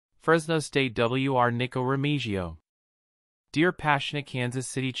Fresno State Wr Nico Remigio. Dear passionate Kansas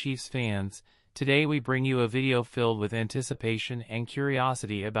City Chiefs fans, today we bring you a video filled with anticipation and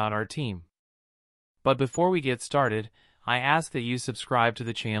curiosity about our team. But before we get started, I ask that you subscribe to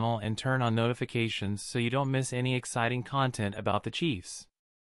the channel and turn on notifications so you don't miss any exciting content about the Chiefs.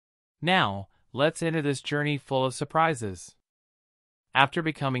 Now, let's enter this journey full of surprises. After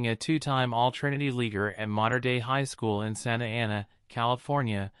becoming a two-time All-Trinity Leaguer at Mater Dei High School in Santa Ana,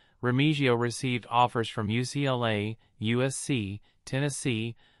 California, Remigio received offers from UCLA, USC,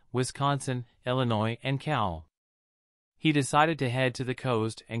 Tennessee, Wisconsin, Illinois, and Cal. He decided to head to the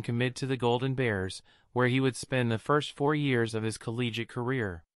coast and commit to the Golden Bears, where he would spend the first 4 years of his collegiate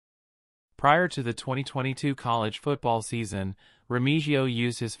career. Prior to the 2022 college football season, Remigio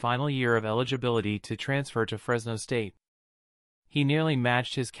used his final year of eligibility to transfer to Fresno State. He nearly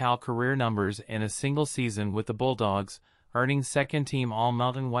matched his Cal career numbers in a single season with the Bulldogs, earning second-team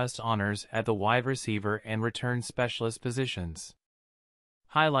All-Mountain West honors at the wide receiver and return specialist positions.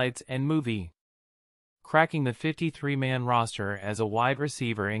 Highlights and movie. Cracking the 53-man roster as a wide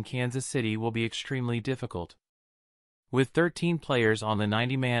receiver in Kansas City will be extremely difficult. With 13 players on the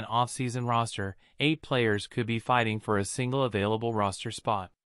 90-man off-season roster, 8 players could be fighting for a single available roster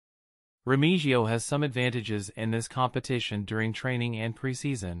spot. Remigio has some advantages in this competition during training and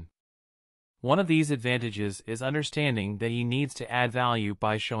preseason. One of these advantages is understanding that he needs to add value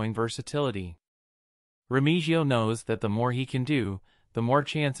by showing versatility. Remigio knows that the more he can do, the more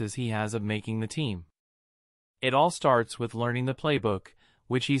chances he has of making the team. It all starts with learning the playbook,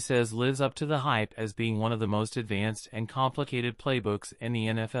 which he says lives up to the hype as being one of the most advanced and complicated playbooks in the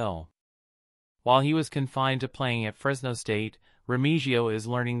NFL. While he was confined to playing at Fresno State, Remigio is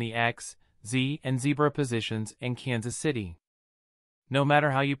learning the X, Z, and zebra positions in Kansas City. No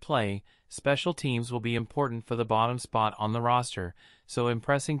matter how you play, special teams will be important for the bottom spot on the roster, so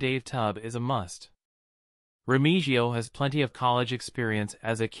impressing Dave Tubb is a must. Remigio has plenty of college experience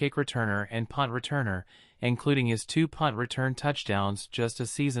as a kick returner and punt returner, including his 2 punt return touchdowns just a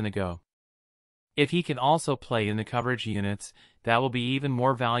season ago. If he can also play in the coverage units, that will be even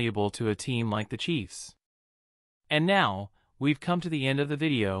more valuable to a team like the Chiefs. And now, we've come to the end of the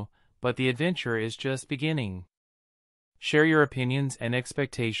video, but the adventure is just beginning. Share your opinions and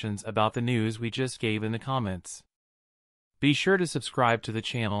expectations about the news we just gave in the comments. Be sure to subscribe to the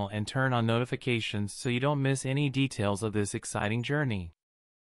channel and turn on notifications so you don't miss any details of this exciting journey.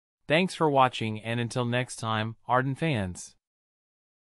 Thanks for watching, and until next time, ardent fans.